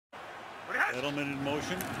Edelman in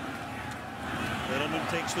motion. Edelman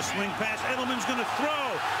takes the swing pass. Edelman's going to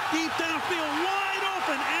throw. Deep downfield, wide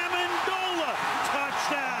open. Amendola,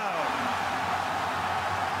 touchdown.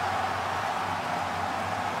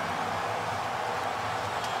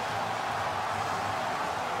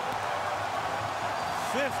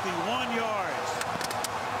 "51 yards.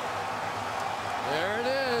 There it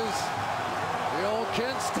is. The old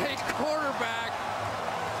Kent State quarterback.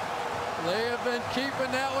 They have been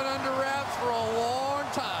keeping that one under wraps for a long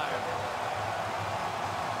time.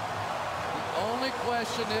 The only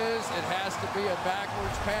question is, it has to be a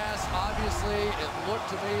backwards pass. Obviously, it looked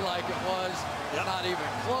to me like it was not even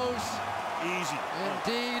close. Easy.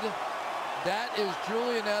 Indeed, that is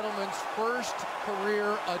Julian Edelman's first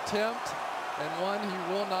career attempt, and one he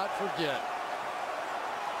will not forget.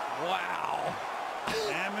 Wow.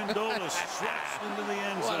 Amendola stretched into the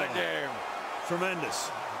end zone. What a game.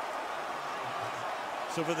 Tremendous.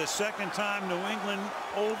 So for the second time, New England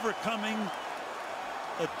overcoming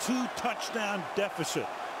a 2-touchdown deficit.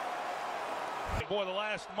 Boy, the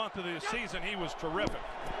last month of the season, he was terrific.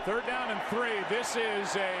 3rd down and 3. This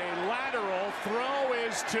is a lateral. Throw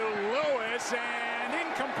is to Lewis and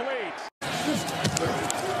incomplete.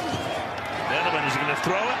 Edelman is going to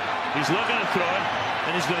throw it. He's looking to throw it.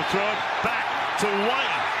 And he's going to throw it back to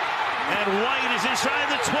White. And White is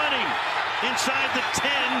inside the 20. Inside the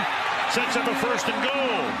 10. Sets up a 1st and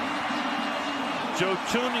goal. Joe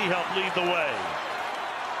Tooney helped lead the way.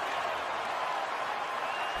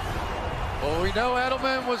 Well, we know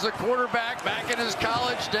Edelman was a quarterback back in his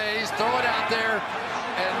college days. Throw it out there,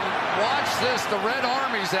 and watch this. The Red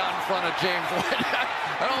Army's out in front of James White.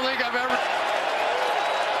 I don't think I've ever...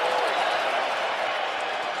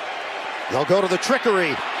 They'll go to the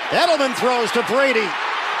trickery. Edelman throws to Brady.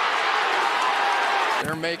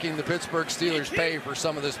 They're making the Pittsburgh Steelers pay for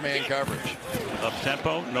some of this man coverage. Up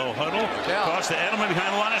tempo, no huddle. Yeah. Toss to Edelman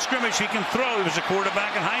behind the line of scrimmage. He can throw. He was a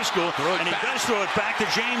quarterback in high school, and he does throw it back to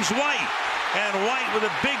James White. And White with a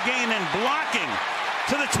big gain and blocking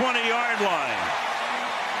to the 20-yard line.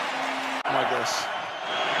 My guess.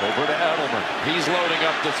 Over to Edelman. He's loading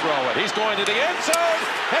up to throw it. He's going to the end zone,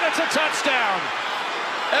 and it's a touchdown.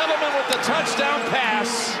 Edelman with the touchdown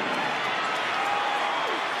pass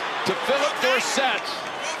to Philip Dorsett.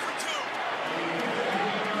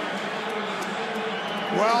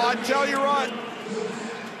 Well, I tell you what,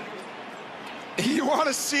 you want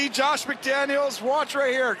to see Josh McDaniels, watch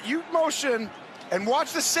right here. You motion and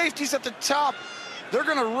watch the safeties at the top. They're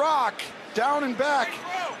going to rock down and back.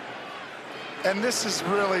 And this is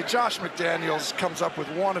really, Josh McDaniels comes up with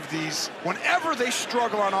one of these. Whenever they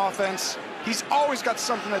struggle on offense, he's always got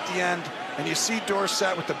something at the end. And you see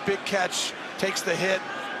Dorsett with the big catch, takes the hit.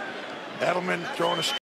 Edelman throwing a